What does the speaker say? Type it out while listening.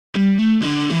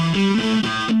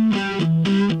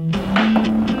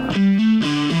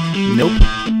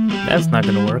That's not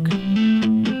gonna work.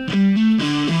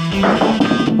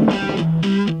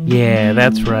 Yeah,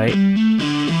 that's right.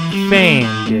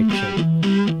 Fan Diction.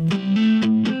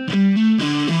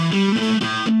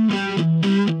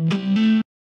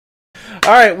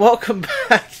 Alright, welcome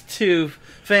back to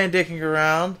Fan Dicking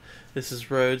Around. This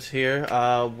is Rhodes here.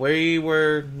 We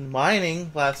were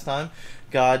mining last time.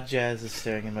 God, Jazz is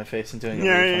staring in my face and doing a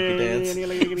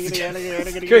really funky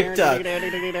dance. Great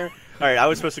time. Alright, I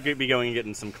was supposed to be going and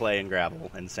getting some clay and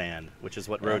gravel and sand, which is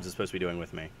what Rhodes is supposed to be doing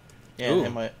with me. Yeah,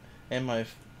 and my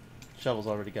shovel's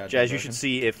already got. Jazz, you should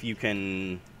see if you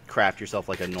can craft yourself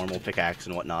like a normal pickaxe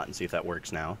and whatnot and see if that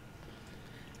works now.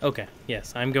 Okay,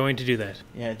 yes, I'm going to do that.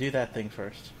 Yeah, do that thing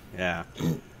first. Yeah.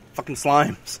 Fucking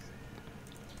slimes.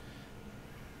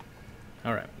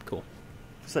 Alright, cool.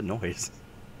 What's that noise?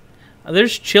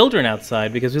 There's children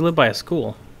outside because we live by a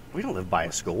school. We don't live by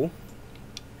a school.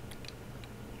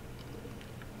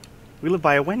 We live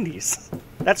by a Wendy's.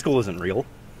 That school isn't real.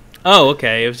 Oh,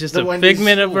 okay. It was just The a Wendy's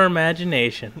figment of school. our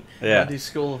imagination. Yeah. Wendy's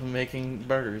School of Making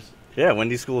Burgers. Yeah,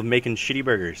 Wendy's school of making shitty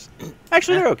burgers.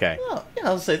 Actually, they're okay. Oh, yeah,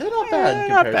 I'll say they're not bad. In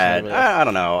Not comparison bad. to everything else. I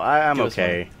don't know. I'm Give us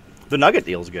okay. The nugget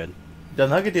deal's good. The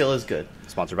nugget deal is good.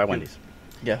 Sponsored by Wendy's.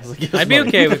 Yeah, I was like, give us I'd be money.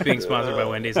 okay with being sponsored by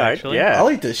Wendy's, Alright, actually. yeah. I'll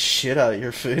eat the shit out of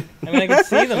your food. I mean, I can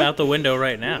see them out the window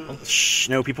right now. Shh,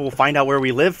 no, people will find out where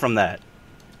we live from that.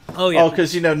 Oh, yeah. Oh,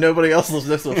 because nobody else lives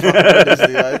next to a fucking Wendy's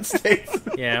in the United States.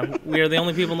 Yeah, we are the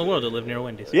only people in the world that live near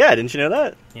Wendy's. Yeah, didn't you know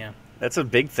that? Yeah. That's a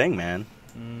big thing, man.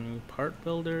 Part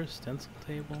builder, stencil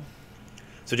table.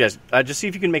 So, Jess, just see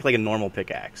if you can make like a normal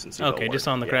pickaxe and see. Okay, just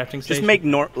on the crafting station? Just make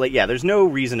there's no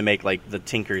reason to make like the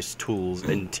tinker's tools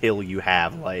until you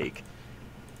have like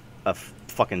a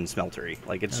fucking smeltery.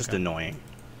 Like it's just annoying.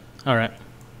 All right.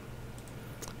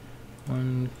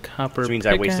 One copper. Which means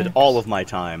pickaxe. I wasted all of my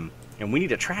time, and we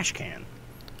need a trash can.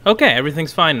 Okay,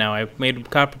 everything's fine now. I made a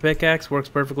copper pickaxe. Works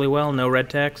perfectly well. No red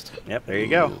text. Yep, there you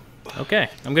go. Okay,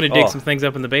 I'm gonna dig some things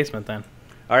up in the basement then.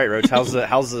 All right, Rhodes, how's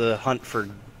the hunt for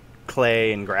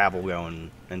clay and gravel going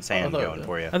and sand going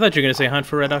for you? I thought you were gonna say hunt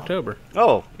for Red October.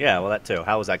 Oh, yeah, well that too.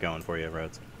 How was that going for you,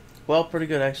 Rhodes? Well, pretty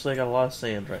good actually. I got a lot of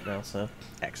sand right now, so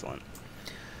Excellent.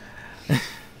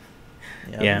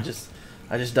 Yeah.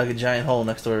 I just dug a giant hole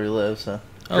next to where we live. So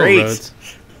Oh, Great. Rhodes.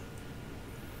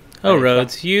 Oh,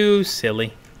 Rhodes, you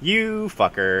silly. You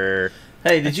fucker.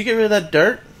 hey, did you get rid of that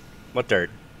dirt? What dirt?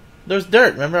 There's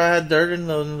dirt. Remember, I had dirt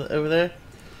over there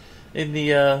in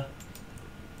the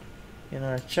in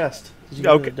our chest. Did you get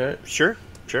rid of the dirt? Sure.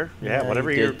 Yeah, Yeah,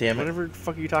 whatever you did, damn it. whatever the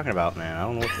fuck are you talking about, man? I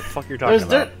don't know what the fuck you're talking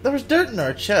about. There was dirt in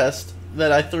our chest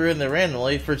that I threw in there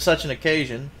randomly for such an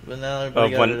occasion, but now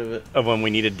everybody got rid of it. Of when we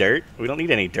needed dirt? We don't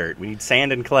need any dirt. We need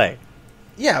sand and clay.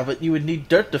 Yeah, but you would need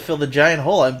dirt to fill the giant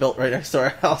hole I built right next to our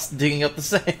house, digging up the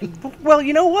sand. Well,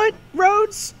 you know what,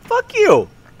 Rhodes? Fuck you.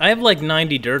 I have like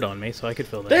 90 dirt on me, so I could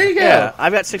fill that. There you go. Yeah,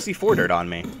 I've got 64 dirt on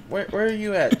me. Where are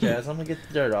you at, Jazz? I'm gonna get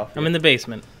the dirt off. I'm in the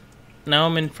basement. Now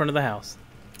I'm in front of the house.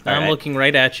 Now I'm Alright. looking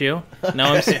right at you.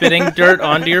 Now I'm spitting dirt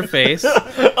onto your face.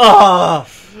 Oh,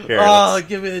 Here, oh,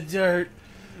 give me the dirt.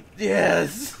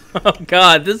 Yes. Oh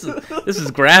God, this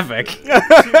is graphic.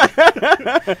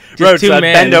 Rhodes, two men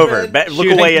bend over. Look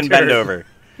shooting away and bend dirt. over.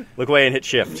 Look away and hit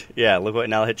shift. Yeah, look away.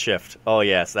 Now hit shift. Oh,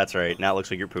 yes, that's right. Now it looks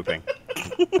like you're pooping.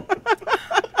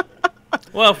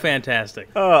 Well, fantastic.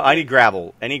 I need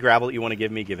gravel. Any gravel that you want to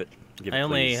give me, give it. Give it, I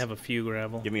only please. have a few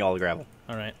gravel. Give me all the gravel.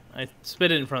 All right, I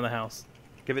spit it in front of the house.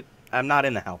 Give it. I'm not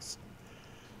in the house.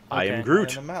 I am Okay. Groot.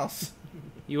 And a mouse.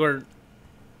 You are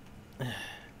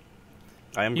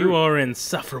I am Groot. you are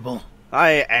insufferable.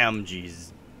 I am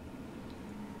Jesus.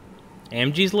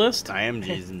 AMG's list? I am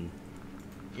Jesus. You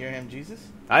hear him, Jesus?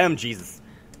 I am Jesus.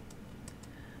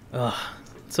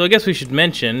 So I guess we should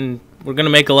mention we're going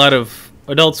to make a lot of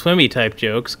Adult Swimmy type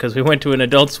jokes because we went to an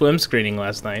Adult Swim screening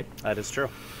last night. That is true.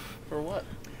 For what?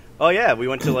 Oh yeah, we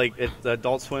went to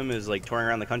Adult Swim is like touring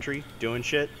around the country doing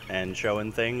shit and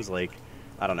showing things like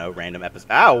I don't know, random episodes.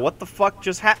 Ow, what the fuck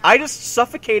just I just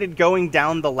suffocated going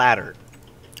down the ladder.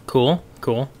 Cool.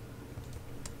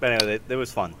 But anyway, it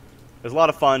was fun. It was a lot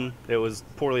of fun. It was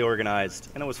poorly organized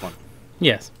and it was fun.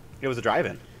 Yes. It was a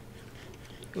drive-in.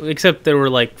 Except there were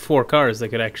like 4 cars that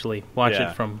could actually watch Yeah.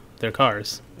 it from their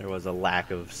cars. There was a lack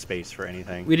of space for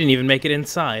anything. We didn't even make it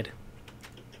inside.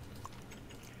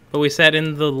 But we sat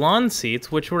in the lawn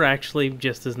seats, which were actually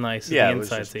just as nice as Yeah, the it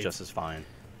was inside seats. just as fine.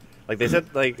 Like they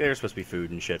said, like there was supposed to be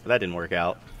food and shit, but that didn't work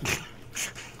out.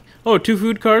 Oh, 2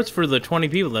 food carts for the 20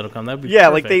 people that'll come. That'd be Yeah,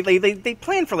 perfect. like they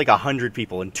planned for like 100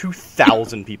 people and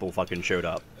 2,000 people fucking showed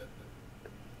up.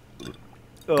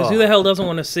 Because who the hell doesn't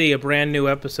want to see a brand new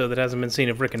episode that hasn't been seen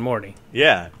of Rick and Morty?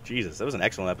 Yeah, Jesus, that was an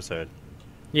excellent episode.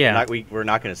 Yeah. We're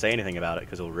not going to say anything about it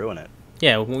because it'll ruin it.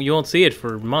 Yeah, well, you won't see it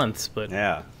for months, but...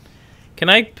 Yeah. Can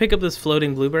I pick up this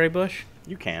floating blueberry bush?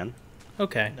 You can.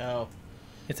 Okay. No.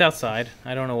 It's outside.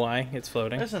 I don't know why it's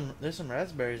floating. There's some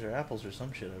raspberries or apples or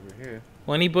some shit over here.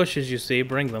 Well, any bushes you see,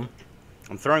 bring them.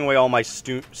 I'm throwing away all my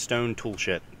stone tool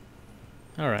shit.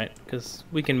 Alright, because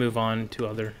we can move on to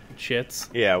other shits.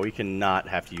 Yeah, we can not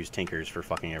have to use tinkers for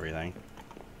fucking everything.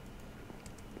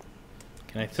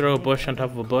 Can I throw a bush on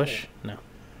top of a bush? No.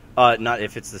 Not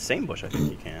if it's the same bush, I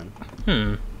think you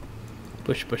can.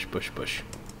 Bush, bush, bush, bush.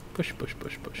 Bush, bush,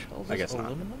 bush, bush. I guess not.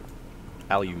 Aluminum?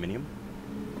 Aluminium?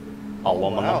 Oh,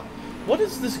 Aluminum? wow. What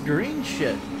is this green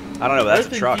shit? I don't know, that's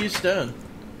a truck. Infused stone.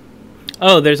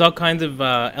 Oh, there's all kinds of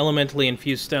elementally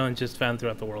infused stones just found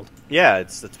throughout the world. Yeah,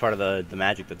 it's part of the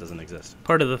magic that doesn't exist.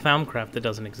 Part of the Thaumcraft that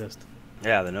doesn't exist.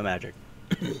 Yeah, the no magic.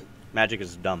 Magic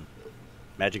is dumb.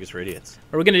 Magic is for idiots.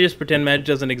 Are we going to just pretend magic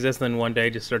doesn't exist and then one day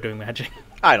just start doing magic?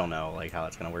 I don't know, like, how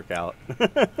that's going to work out.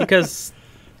 Because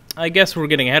I guess we're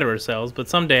getting ahead of ourselves, but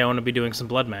someday I want to be doing some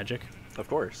blood magic. Of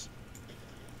course.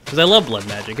 Because I love blood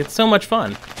magic. It's so much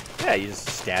fun. Yeah, you just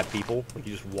stab people. Like,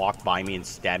 you just walk by me and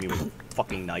stab me with a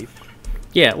fucking knife.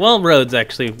 Yeah, well, Rhodes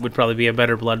actually would probably be a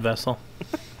better blood vessel.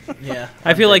 Yeah.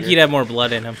 I feel like he'd have more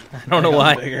blood in him. I don't know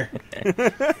why. Bigger.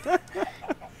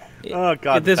 Oh,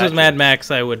 God. If this was fat Mad shit.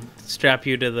 Max, I would strap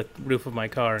you to the roof of my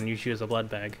car and use you as a blood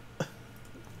bag.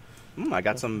 I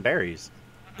got some berries.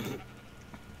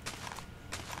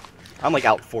 I'm, like,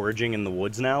 out foraging in the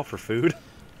woods now for food.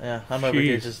 Yeah, I'm over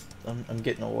here Jeez. just I'm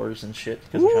getting ores and shit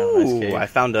because I'm trying to nice Ooh, cave.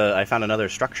 I found another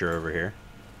structure over here.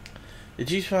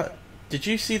 Did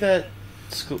you see that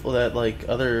school, that like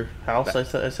other house I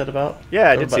said about? Yeah,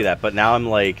 I Or did see about- that, but now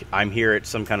I'm here at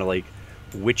some kind of like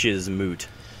witch's moot.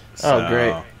 Oh,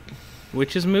 great.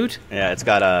 Which is moot? Yeah, it's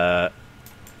got a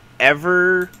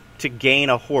ever to gain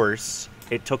a horse,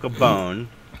 it took a bone.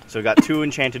 So we got 2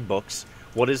 enchanted books.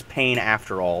 What is pain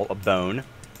after all? A bone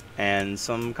and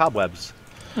some cobwebs.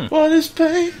 What is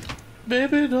pain?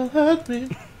 Baby, don't hurt me.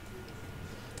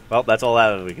 Well, that's all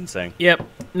that we can sing. Yep.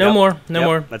 No Yep. more. No Yep,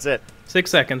 more. That's it. 6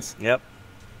 seconds. Yep.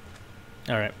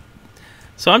 All right.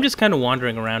 So I'm just kind of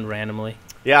wandering around randomly.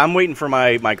 Yeah, I'm waiting for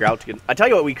my grout to get... I tell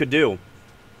you what we could do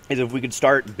is if we could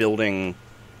start building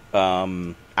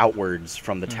outwards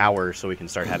from the tower so we can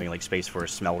start having like space for a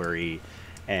smeltery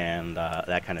and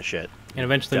that kind of shit. And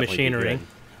eventually Definitely be machinery.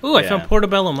 good. Ooh, I Yeah. found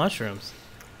portobello mushrooms.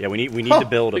 Yeah, we need Huh, to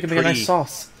build a we can pretty make a nice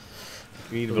sauce.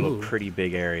 we need to build Ooh. a pretty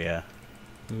big area.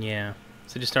 Yeah.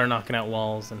 So just start knocking out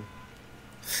walls and...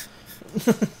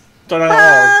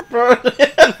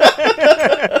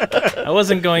 I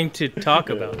wasn't going to talk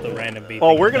about the random beeping.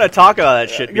 Oh, we're gonna talk about that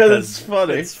shit Because because it's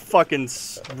funny. It's fucking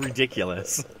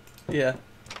ridiculous. Yeah.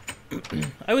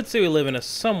 I would say we live in a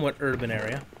somewhat urban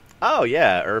area. Oh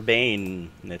yeah,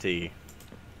 urbanity,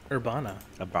 Urbana.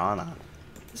 Urbana.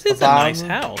 This is a Urbana. nice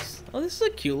house. Oh, this is a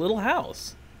cute little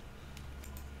house.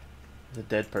 The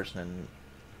dead person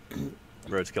in...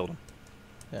 Rhodes killed him.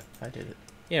 Yeah, I did it.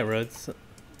 Yeah, Rhodes.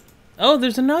 Oh,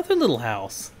 there's another little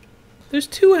house. There's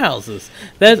 2 houses.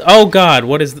 That's... Oh, God.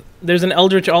 What is... There's an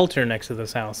eldritch altar next to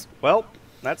this house. Well,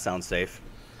 that sounds safe.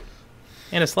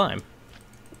 And a slime.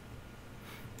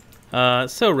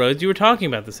 So, Rhodes, you were talking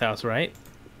about this house, right?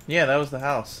 Yeah, that was the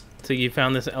house. So you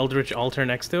found this eldritch altar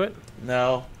next to it?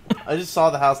 No, I just saw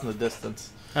the house in the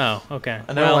distance. Oh, okay.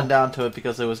 I never went down to it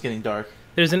because it was getting dark.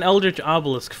 There's an eldritch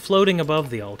obelisk floating above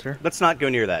the altar. Let's not go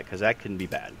near that because that can be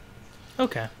bad.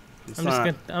 Okay. It's I'm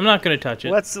not- not gonna touch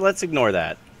it. Let's ignore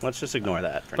that. Let's just ignore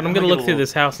that. For But now. I'm gonna get look a through little-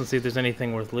 this house and see if there's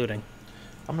anything worth looting.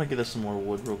 I'm gonna get us some more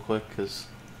wood real quick because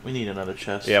we need another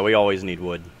chest. Yeah, we always need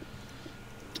wood.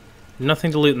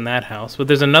 Nothing to loot in that house, but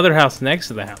there's another house next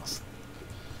to the house.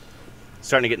 It's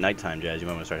starting to get nighttime, Jazz. You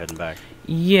might want to start heading back.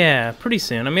 Yeah, pretty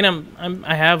soon. I mean,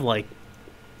 I have like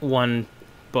 1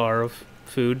 bar of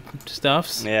food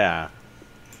stuffs. Yeah,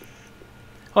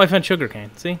 Oh, I found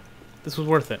sugarcane. See, this was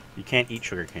worth it. you can't eat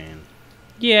sugarcane.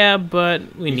 Yeah,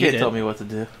 but we You need can't it. tell me what to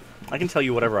do. I can tell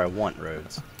you whatever I want,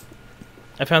 Rhodes.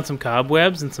 I found some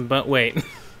cobwebs and some wait.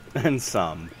 And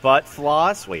some butt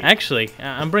floss. Wait, Actually,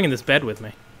 I'm bringing this bed with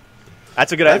me.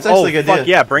 that's a good. That's idea. actually a good fuck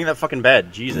idea. yeah! Bring that fucking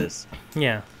bed, Jesus.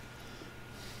 Yeah.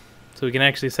 So we can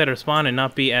actually set our spawn and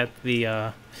not be at the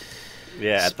Yeah.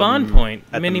 at spawn the, point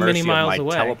at many, the many mercy miles of my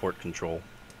away. Teleport control.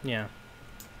 Yeah.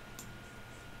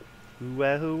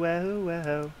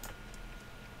 Ooh-ah-ooh-ah-ooh-ah-ooh.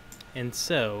 And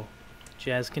so,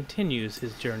 Jazz continues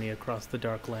his journey across the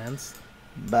dark lands.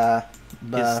 Bah.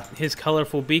 His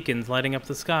colorful beacons lighting up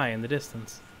the sky in the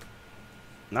distance.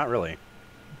 Not really.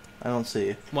 I don't see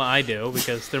you. Well, I do,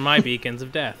 because they're my beacons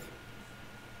of death.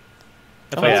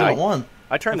 If Oh, I it's yeah. not one.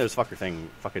 I turned those fucking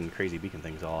crazy beacon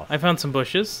things off. I found some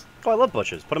bushes. Oh, I love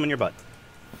bushes. Put them in your butt.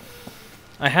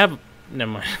 I have...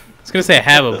 Never mind. I was going to say I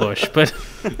have a bush, but...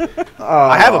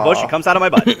 I have a bush. It comes out of my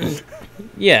butt.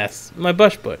 Yes, my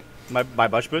bush butt. My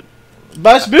bush boot.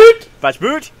 Bus boot? Bush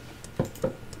boot.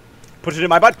 Put it in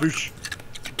my butt. Boosh.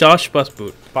 Dosh bus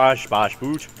boot. Bosh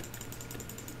boot.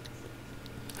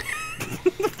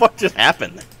 What the fuck just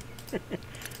happened?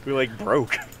 We like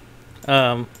broke.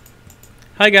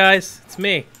 Hi guys, it's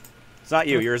me. It's not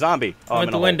you. You're a zombie. Oh, I'm I'm at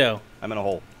in the a window. Hole. I'm in a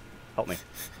hole. Help me.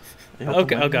 Oh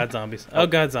god, zombies. Oh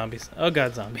god, zombies. Oh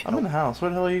god, zombie. I'm in the house. Where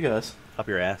the hell are you guys? Up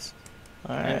your ass.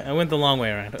 Alright. I went the long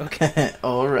way around. Okay.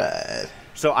 Alright.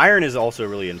 So iron is also a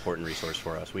really important resource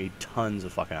for us. We need tons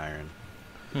of fucking iron.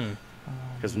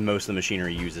 Because most of the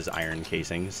machinery uses iron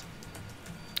casings.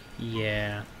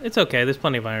 Yeah, it's okay. There's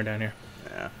plenty of iron down here.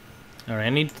 Yeah. All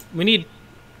right, we need.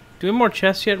 Do we have more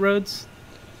chests yet, Rhodes?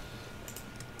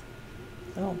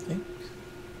 I don't think.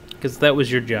 Because that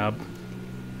was your job.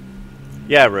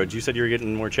 Yeah, Rhodes, you said you were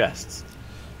getting more chests.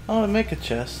 I want to make a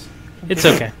chest. It's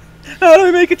okay. How do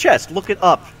I make a chest? Look it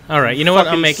up. All right, you know what?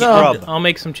 I'll Fucking make scrub. I'll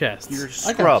make some chests. You're a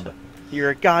I scrub. gotcha. You're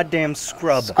a goddamn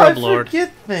scrub. Scrub I lord.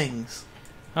 forget things.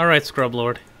 All right, Scrub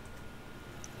Lord.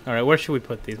 All right, where should we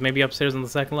put these? Maybe upstairs on the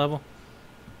second level.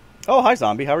 Oh, hi,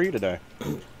 zombie. How are you today?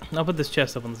 I'll put this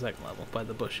chest up on the second level by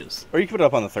the bushes. Or you can put it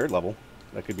up on the third level.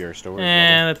 That could be our storage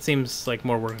level. That seems like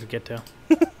more work to get to.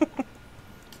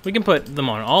 We can put them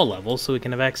on all levels so we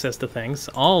can have access to things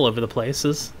all over the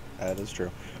places. That is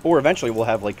true. Or eventually we'll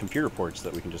have like computer ports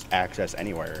that we can just access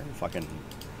anywhere and fucking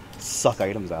suck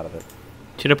items out of it.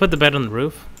 Should I put the bed on the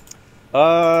roof?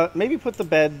 Maybe put the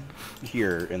bed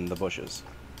here in the bushes.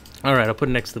 All right, I'll put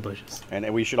it next to the bushes.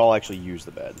 And we should all actually use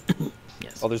the bed.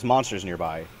 Yes. Oh, there's monsters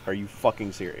nearby. Are you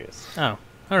fucking serious? Oh,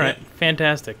 all right.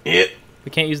 Fantastic. It.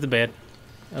 We can't use the bed.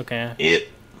 Okay. It.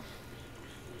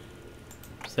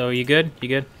 So you good? You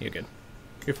good? You're good.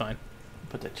 You're fine.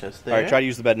 Put that chest there. Alright, try to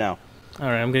use the bed now. All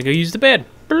right, I'm going to go use the bed.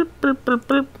 Burp, burp, burp,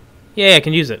 burp. Yeah, I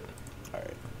can use it.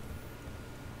 Alright.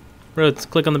 Rhodes,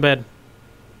 click on the bed.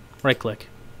 Right click.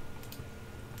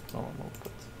 Oh, we'll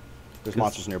put- There's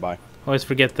monsters nearby. Always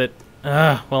forget that.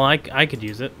 Well, I could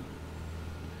use it.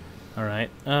 All right.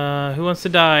 Who wants to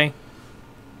die?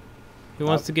 Who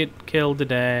wants to get killed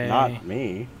today? Not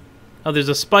me. Oh, there's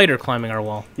a spider climbing our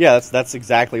wall. Yeah, that's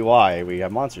exactly why we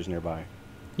have monsters nearby.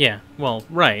 Yeah. Well,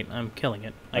 right. I'm killing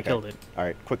it. I Okay. killed it.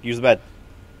 Alright, quick, use the bed.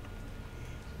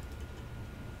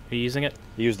 Are you using it?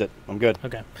 Used it. I'm good.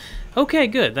 Okay. Okay,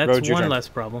 good. That's Rhodes, your one turn. less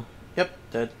problem. Yep,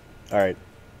 dead. Alright.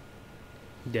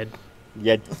 Dead.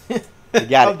 Yeah. You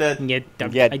got I'm it. dead. Yeah,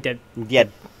 Yeah. I did. Yeah.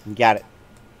 You got it.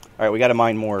 Alright, we gotta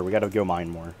mine more. We gotta go mine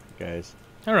more, guys.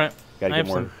 All right. Gotta I get have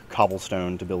more some.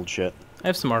 cobblestone to build shit. I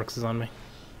have some arcs on me.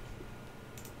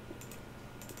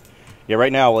 Yeah,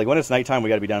 right now, like when it's nighttime, we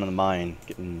gotta be down in the mine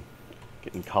getting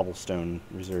cobblestone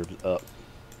reserves up.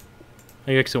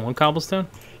 Are you actually want cobblestone?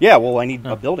 Yeah, well, I need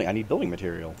Oh. a building. I need building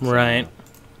material. so- Right.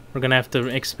 We're gonna have to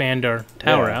expand our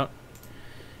tower Yeah. out,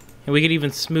 and we could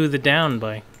even smooth it down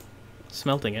by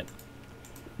smelting it.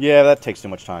 Yeah, that takes too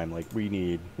much time. Like we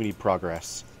need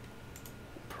progress.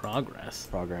 Progress.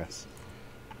 Progress.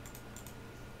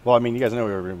 Well, I mean, you guys know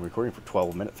we've been recording for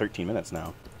 13 minutes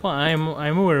now. Well,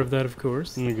 I'm aware of that, of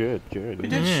course. Good. We Good.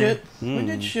 did Mm. shit. We Mm.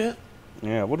 did shit.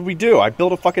 Yeah, what did we do? I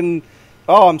built a fucking...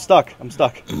 Oh, I'm stuck.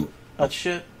 That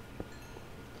shit.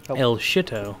 El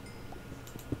Shito.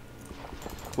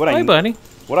 What Hi, I buddy.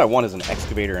 What I want is an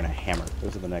excavator and a hammer.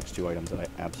 Those are the next two items that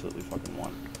I absolutely fucking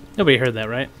want. Nobody heard that,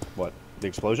 right? What? The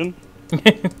explosion?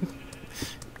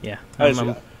 Yeah.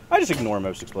 I just ignore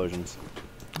most explosions.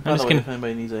 By just the way, gonna- if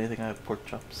anybody needs anything, I have pork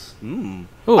chops. Mmm.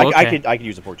 Ooh, I okay. could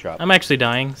use a pork chop. I'm actually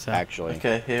dying, so. Actually.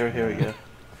 Okay, here we go.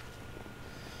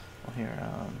 Well, here,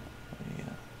 yeah,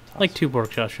 Like 2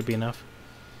 pork chops should be enough.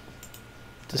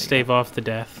 To There you stave off the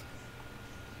death.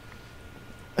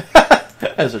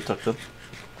 as it took them.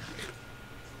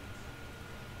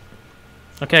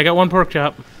 Okay, I got 1 pork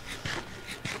chop.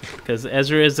 Because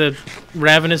Ezra is a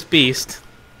ravenous beast.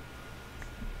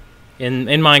 In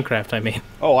Minecraft, I mean.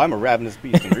 Oh, I'm a ravenous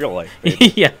beast in real life.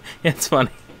 Baby. Yeah, it's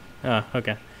funny. Oh,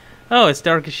 okay. Oh, it's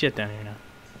dark as shit down here now.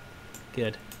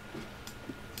 Good.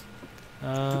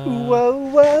 Whoa,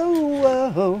 whoa,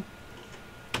 whoa.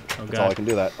 Oh, That's all I God. can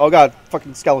do that. Oh god,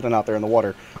 fucking skeleton out there in the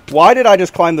water. Why did I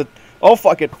just climb the... Oh,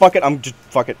 fuck it, I'm just...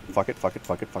 Fuck it.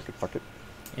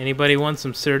 Anybody want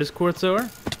some Certus quartz ore?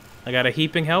 I got a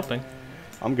heaping helping.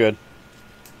 I'm good.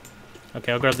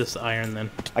 Okay, I'll grab this iron then.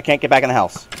 I can't get back in the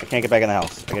house. I gotta get back in the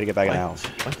house.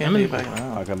 Why can't I'm I in- get back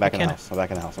now? I'm back in the can't- house. I'm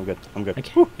back in the house. I'm good.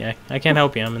 I can't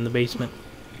help you. I'm in the basement.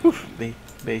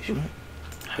 Basement.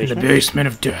 In the basement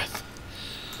of death.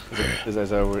 Is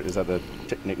that the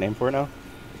nickname for it now?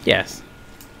 Yes.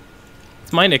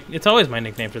 It's my It's always my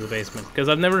nickname for the basement because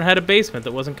I've never had a basement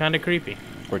that wasn't kind of creepy.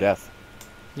 Or death.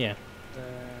 Yeah.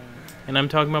 And I'm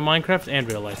talking about Minecraft and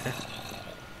real life here.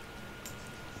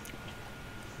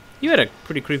 You had a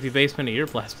pretty creepy basement at your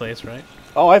last place, right?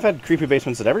 Oh, I've had creepy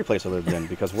basements at every place I've lived in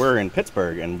because we're in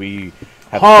Pittsburgh and we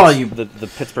have the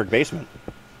Pittsburgh basement.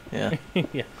 Yeah.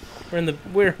 Yeah.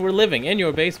 We're living in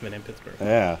your basement in Pittsburgh.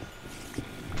 Yeah.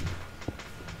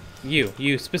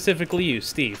 You specifically you,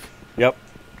 Steve. Yep.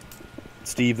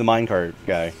 Steve, the minecart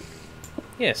guy.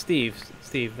 Yeah, Steve,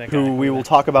 that guy. Who we will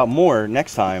talk about more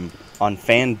next time on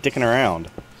Fan Dickin' Around.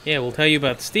 Yeah, we'll tell you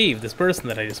about Steve, this person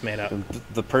that I just made up.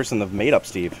 The person that made up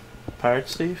Steve. Pirate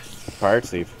Steve? Pirate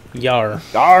Steve. Yar.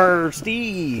 Yar,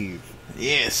 Steve.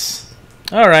 Yes.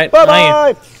 All right.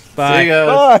 Bye-bye. Bye. See you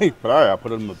guys. Bye. Bye. I'll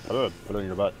put it in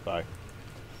your butt. Bye.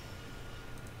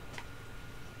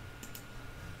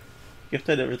 You have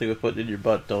to have everything we put in your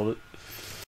butt, don't it?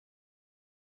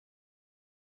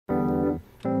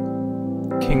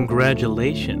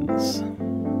 Congratulations.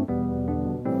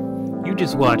 You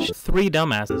just watched 3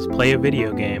 dumbasses play a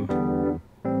video game.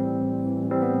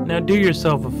 Now do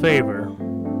yourself a favor.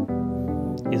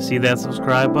 You see that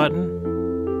subscribe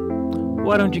button?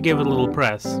 Why don't you give it a little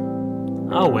press?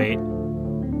 I'll wait.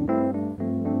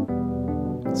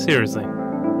 Seriously.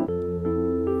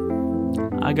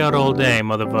 I got all day,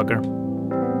 motherfucker.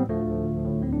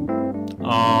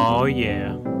 Oh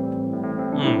yeah.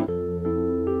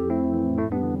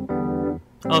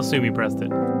 I'll assume you pressed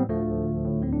it.